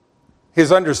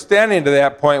 His understanding to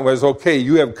that point was, okay,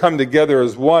 you have come together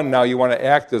as one, now you want to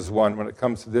act as one when it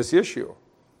comes to this issue.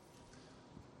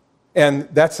 And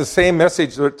that's the same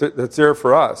message that's there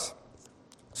for us.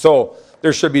 So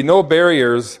there should be no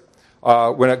barriers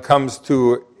when it comes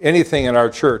to anything in our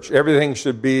church. Everything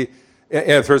should be,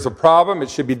 and if there's a problem, it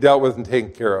should be dealt with and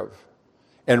taken care of.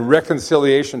 And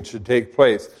reconciliation should take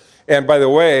place. And by the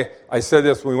way, I said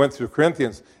this when we went through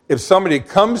Corinthians, if somebody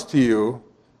comes to you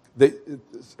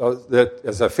that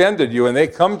has offended you, and they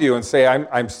come to you and say,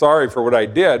 I'm sorry for what I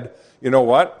did, you know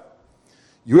what?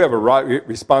 You have a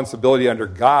responsibility under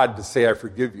God to say, I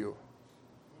forgive you.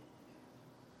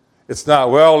 It's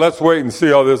not, well, let's wait and see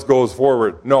how this goes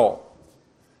forward. No.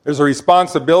 There's a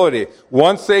responsibility.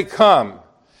 Once they come,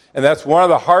 and that's one of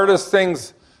the hardest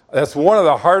things,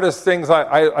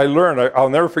 I learned. I'll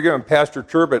never forget when Pastor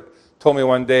Turbot told me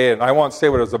one day, and I won't say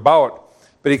what it was about,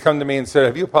 but he come to me and said,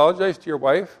 have you apologized to your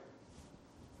wife?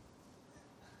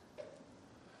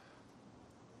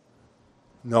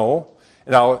 No.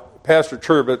 And now, Pastor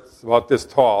Turbot's about this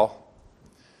tall,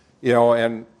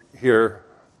 and here,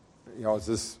 is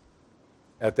this,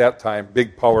 at that time,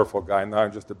 big, powerful guy. Now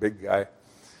I'm just a big guy.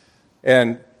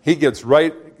 And he gets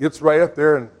right up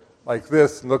there and like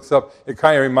this and looks up. It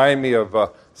kind of reminded me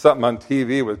of something on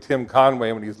TV with Tim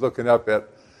Conway when he's looking up at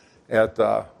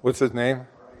what's his name?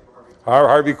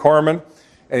 Harvey Korman.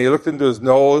 And he looked into his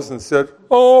nose and said,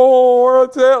 oh,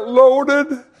 is that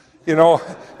loaded?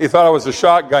 He thought it was a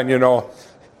shotgun,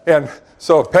 And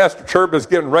so Pastor Turbot's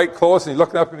getting right close and he's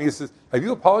looking up and he says, have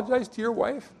you apologized to your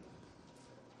wife?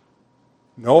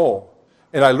 No.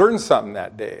 And I learned something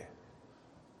that day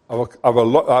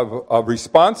of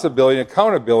responsibility and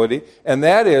accountability, and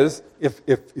that is,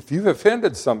 if you've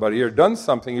offended somebody or done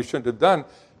something you shouldn't have done,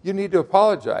 you need to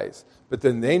apologize. But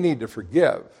then they need to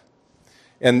forgive.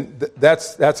 And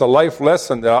that's a life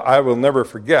lesson that I will never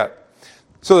forget.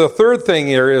 So the third thing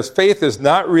here is faith is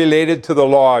not related to the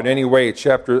law in any way,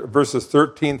 verses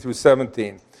 13 through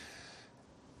 17.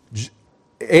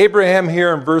 Abraham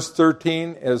here in verse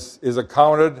 13 is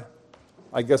accounted.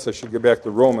 I guess I should get back to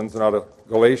Romans and not to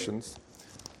Galatians.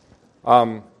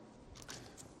 But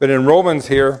in Romans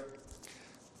here,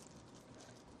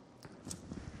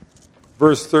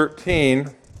 verse 13,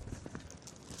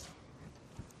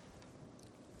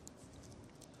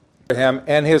 Abraham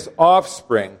and his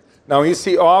offspring. Now, when you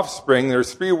see offspring,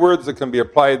 there's three words that can be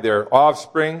applied there: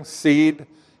 offspring, seed,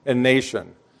 and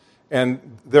nation.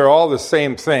 And they're all the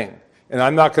same thing. And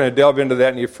I'm not going to delve into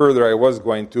that any further. I was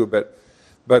going to, but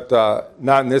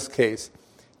not in this case.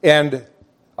 And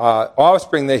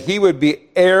offspring, that he would be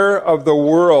heir of the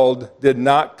world, did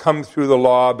not come through the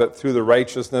law, but through the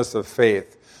righteousness of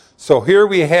faith. So here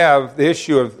we have the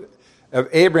issue of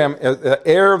Abraham,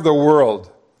 heir of the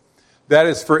world. That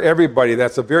is for everybody.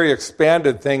 That's a very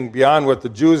expanded thing beyond what the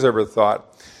Jews ever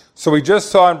thought. So we just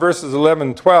saw in verses 11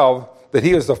 and 12 that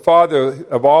he is the father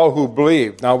of all who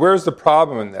believe. Now, where's the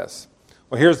problem in this?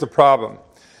 Well, here's the problem.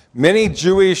 Many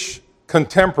Jewish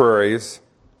contemporaries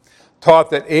taught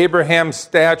that Abraham's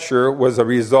stature was a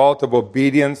result of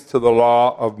obedience to the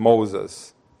law of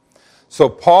Moses. So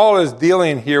Paul is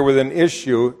dealing here with an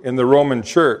issue in the Roman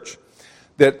church,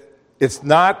 that it's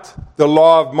not the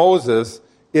law of Moses,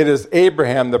 it is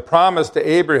Abraham, the promise to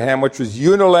Abraham, which was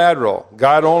unilateral,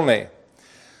 God only.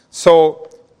 So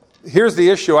here's the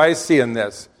issue I see in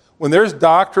this. When there's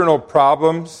doctrinal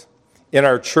problems in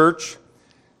our church,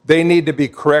 they need to be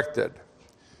corrected.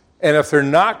 And if they're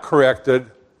not corrected,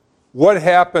 what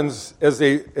happens as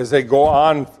they go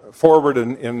on forward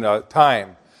in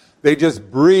time? They just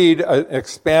breed an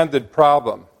expanded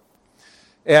problem.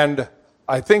 And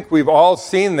I think we've all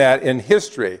seen that in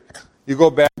history. You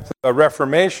go back to the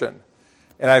Reformation,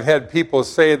 and I've had people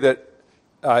say that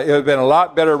it would have been a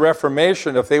lot better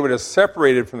Reformation if they would have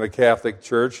separated from the Catholic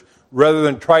Church rather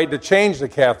than tried to change the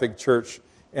Catholic Church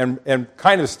and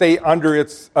kind of stay under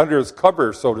its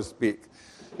cover, so to speak.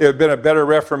 It would have been a better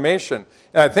Reformation.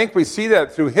 And I think we see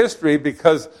that through history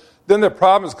because then the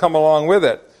problems come along with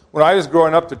it. When I was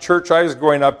growing up, the church I was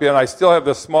growing up in, I still have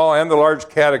the small and the large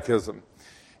catechism.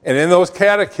 And in those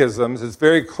catechisms, it's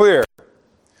very clear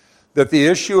that the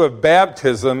issue of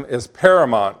baptism is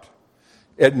paramount.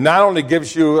 It not only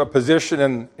gives you a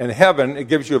position in heaven, it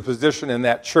gives you a position in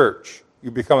that church.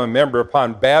 You become a member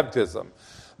upon baptism.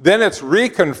 Then it's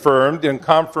reconfirmed in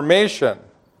confirmation.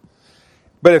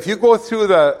 But if you go through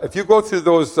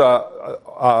those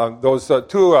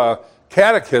two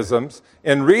catechisms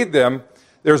and read them,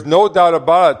 there's no doubt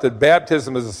about it that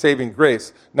baptism is a saving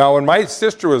grace. Now, when my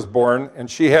sister was born and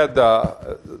she had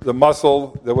the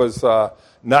muscle that was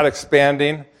not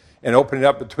expanding and opening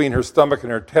up between her stomach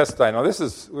and her intestine. Now,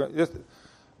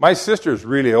 my sister's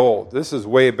really old. This is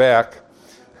way back.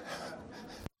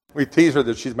 We tease her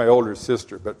that she's my older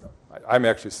sister, but I'm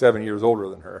actually 7 years older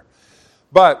than her.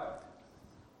 But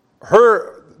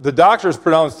the doctor's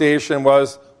pronunciation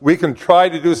was, we can try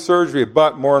to do surgery,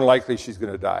 but more than likely she's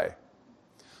going to die.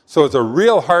 So it was a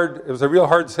real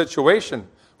hard situation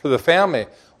for the family.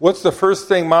 What's the first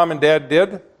thing Mom and Dad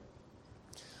did?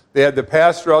 They had the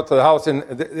pastor out to the house, and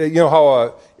you know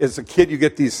how as a kid you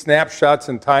get these snapshots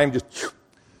in time, just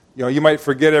you might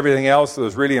forget everything else that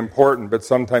was really important, but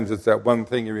sometimes it's that one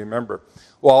thing you remember.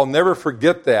 Well, I'll never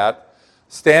forget that,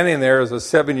 standing there as a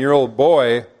 7-year-old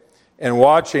boy, and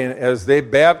watching as they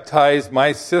baptized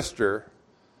my sister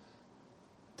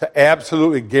to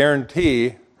absolutely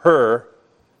guarantee her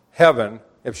heaven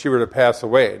if she were to pass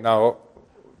away. Now,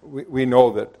 we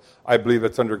know that I believe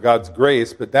it's under God's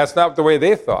grace, but that's not the way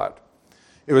they thought.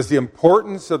 It was the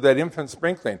importance of that infant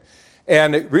sprinkling.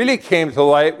 And it really came to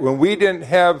light when we didn't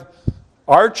have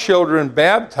our children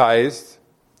baptized,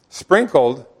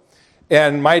 sprinkled,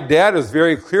 and my dad was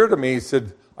very clear to me. He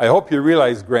said, I hope you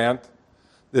realize, Grant,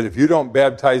 that if you don't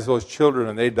baptize those children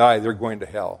and they die, they're going to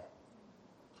hell.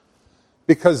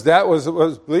 Because that was what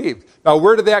was believed. Now,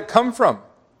 where did that come from?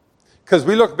 Because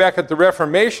we look back at the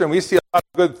Reformation, we see a lot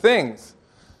of good things.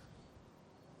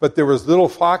 But there was little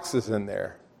foxes in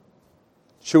there,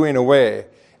 chewing away.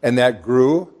 And that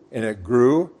grew, and it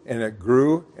grew, and it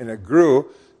grew, and it grew,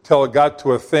 till it got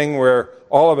to a thing where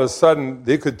all of a sudden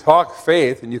they could talk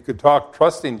faith, and you could talk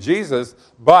trusting Jesus,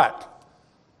 but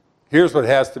here's what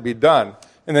has to be done.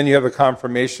 And then you have the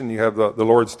confirmation, you have the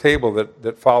Lord's table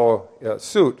that follow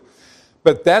suit.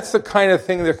 But that's the kind of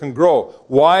thing that can grow.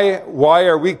 Why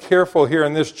are we careful here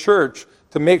in this church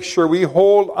to make sure we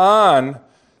hold on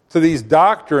to these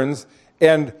doctrines?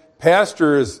 And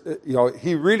Pastor is,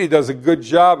 he really does a good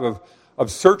job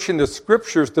of searching the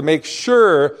Scriptures to make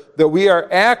sure that we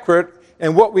are accurate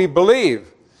in what we believe.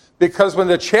 Because when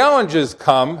the challenges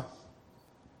come,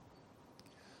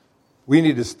 we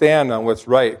need to stand on what's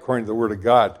right according to the Word of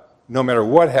God, no matter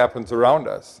what happens around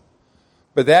us.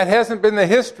 But that hasn't been the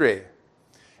history.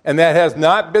 And that has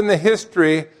not been the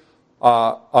history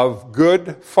of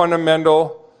good,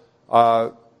 fundamental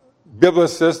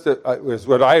biblicist, is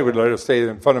what I would like to say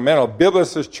in fundamental,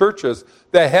 biblicist churches.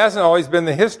 That hasn't always been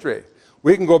the history.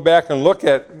 We can go back and look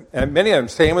at many of them.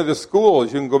 Same with the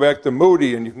schools. You can go back to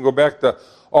Moody, and you can go back to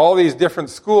all these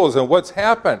different schools. And what's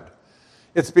happened?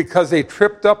 It's because they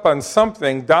tripped up on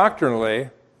something doctrinally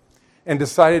and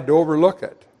decided to overlook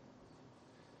it.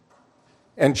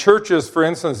 And churches, for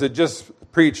instance, that just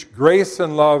preach grace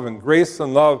and love,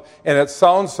 and it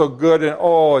sounds so good, and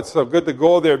it's so good to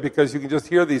go there because you can just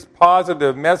hear these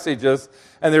positive messages,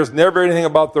 and there's never anything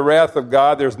about the wrath of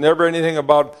God. There's never anything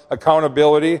about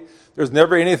accountability. There's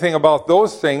never anything about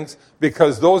those things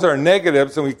because those are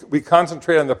negatives, and we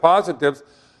concentrate on the positives.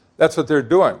 That's what they're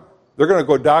doing. They're going to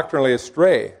go doctrinally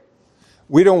astray.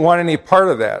 We don't want any part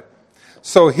of that.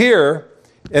 So here,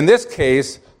 in this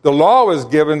case, the law was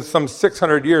given some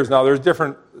 600 years. Now, there's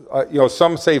different,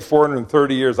 some say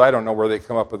 430 years. I don't know where they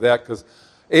come up with that because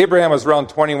Abraham was around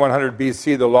 2100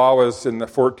 BC. The law was in the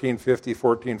 1450,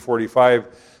 1445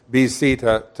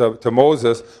 BC to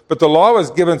Moses. But the law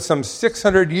was given some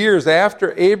 600 years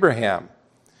after Abraham.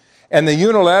 And the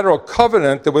unilateral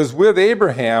covenant that was with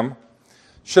Abraham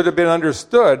should have been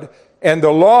understood. And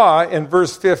the law in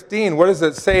verse 15, what does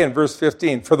it say in verse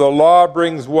 15? For the law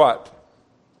brings what?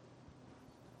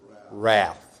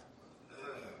 Wrath.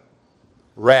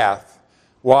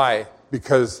 Why?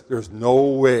 Because there's no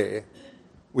way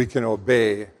we can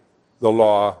obey the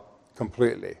law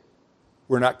completely.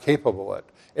 We're not capable of it.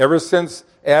 Ever since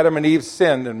Adam and Eve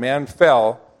sinned and man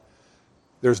fell,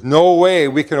 there's no way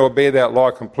we can obey that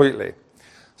law completely.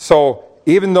 So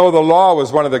even though the law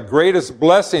was one of the greatest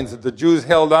blessings that the Jews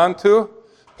held on to,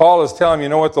 Paul is telling them, you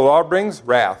know what the law brings?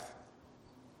 Wrath.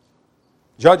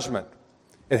 Judgment.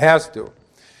 It has to.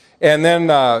 And then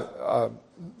I'm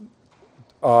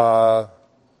going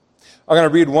to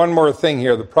read one more thing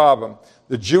here, the problem.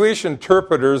 The Jewish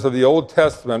interpreters of the Old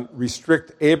Testament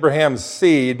restrict Abraham's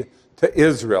seed to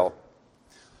Israel.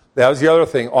 That was the other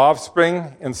thing,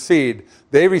 offspring and seed.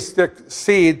 They restrict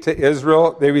seed to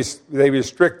Israel. They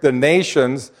restrict the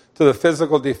nations to the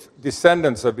physical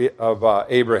descendants of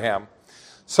Abraham.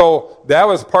 So that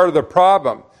was part of the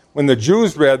problem. When the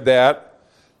Jews read that,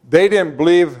 they didn't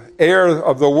believe heir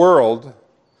of the world.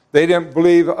 They didn't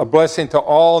believe a blessing to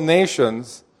all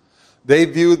nations. They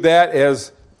viewed that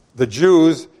as the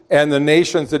Jews and the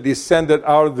nations that descended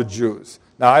out of the Jews.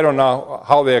 Now, I don't know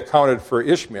how they accounted for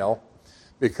Ishmael,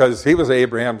 because he was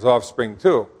Abraham's offspring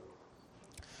too.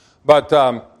 But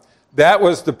that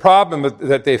was the problem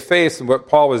that they faced and what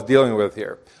Paul was dealing with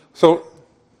here. So,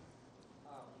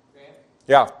 Grant?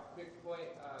 Yeah. Quick point.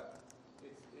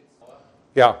 It's Noah.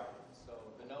 Yeah. So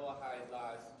the Noahide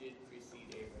laws did precede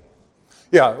Abraham.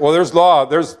 Yeah, well, there's law.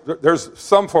 There's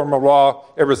some form of law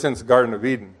ever since the Garden of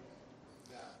Eden.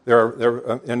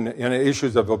 They're in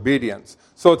issues of obedience.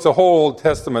 So it's a whole Old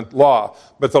Testament law.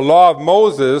 But the law of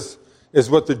Moses is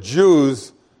what the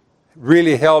Jews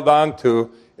really held on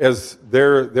to as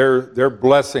their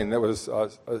blessing that was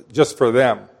just for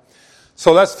them.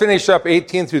 So let's finish up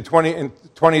 18 through 20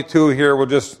 and 22 here. We'll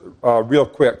just real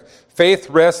quick. Faith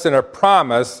rests in a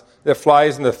promise that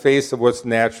flies in the face of what's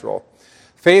natural.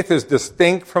 Faith is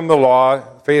distinct from the law.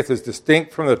 Faith is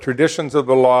distinct from the traditions of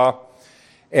the law.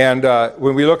 And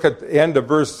when we look at the end of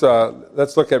verse,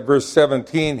 let's look at verse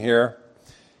 17 here.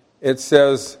 It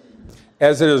says,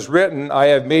 "As it is written, I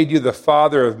have made you the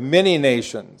father of many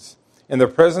nations, in the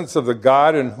presence of the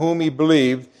God in whom he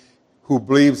believed, who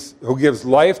gives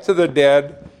life to the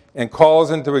dead and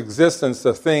calls into existence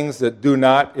the things that do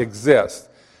not exist."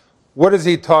 What is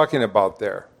he talking about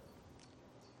there?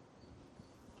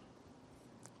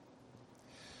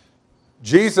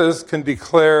 Jesus can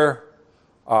declare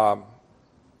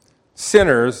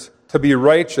sinners to be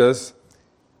righteous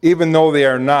even though they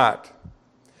are not,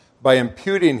 by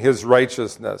imputing his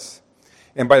righteousness.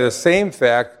 And by the same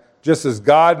fact, just as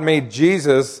God made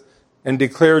Jesus and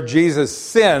declared Jesus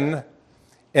sin,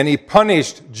 and he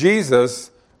punished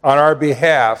Jesus on our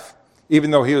behalf,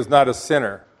 even though he was not a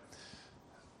sinner.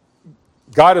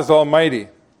 God is almighty.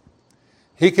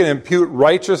 He can impute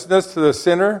righteousness to the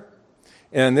sinner,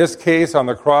 and in this case, on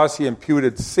the cross, he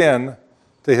imputed sin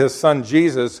to his son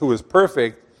Jesus, who was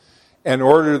perfect, in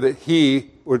order that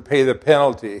he would pay the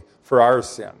penalty for our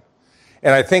sin.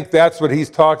 And I think that's what he's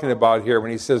talking about here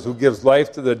when he says, who gives life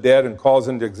to the dead and calls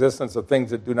into existence the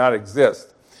things that do not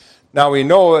exist. Now we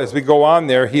know as we go on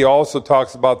there, he also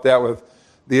talks about that with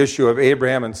the issue of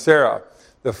Abraham and Sarah.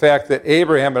 The fact that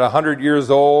Abraham at 100 years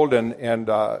old and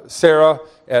Sarah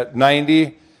at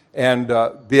 90 and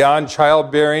beyond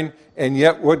childbearing, and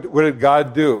yet what did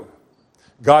God do?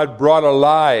 God brought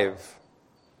alive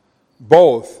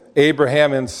both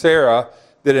Abraham and Sarah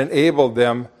that enabled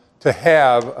them to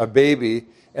have a baby,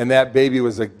 and that baby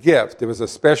was a gift. It was a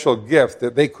special gift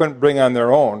that they couldn't bring on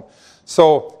their own.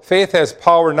 So faith has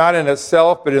power not in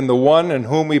itself, but in the one in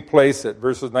whom we place it,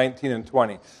 verses 19 and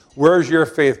 20. Where's your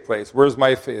faith placed? Where's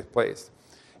my faith placed?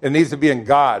 It needs to be in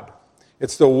God.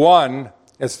 It's the one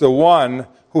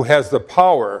who has the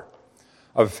power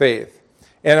of faith.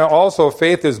 And also,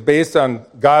 faith is based on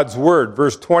God's word.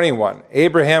 Verse 21,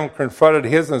 Abraham confronted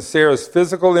his and Sarah's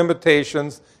physical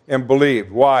limitations and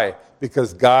believed. Why?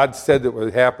 Because God said it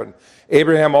would happen.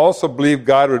 Abraham also believed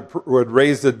God would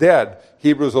raise the dead.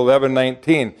 Hebrews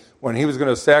 11:19. When he was going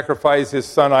to sacrifice his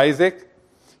son Isaac,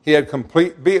 he had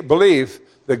complete belief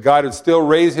that God would still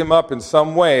raise him up in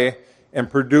some way and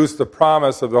produce the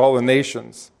promise of all the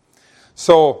nations.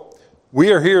 So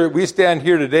we stand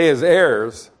here today as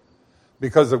heirs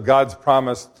because of God's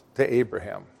promise to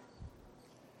Abraham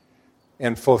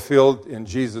and fulfilled in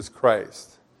Jesus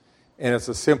Christ. And it's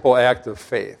a simple act of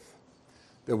faith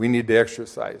that we need to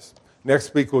exercise.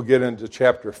 Next week we'll get into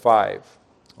chapter 5.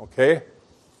 Okay?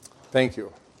 Thank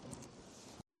you.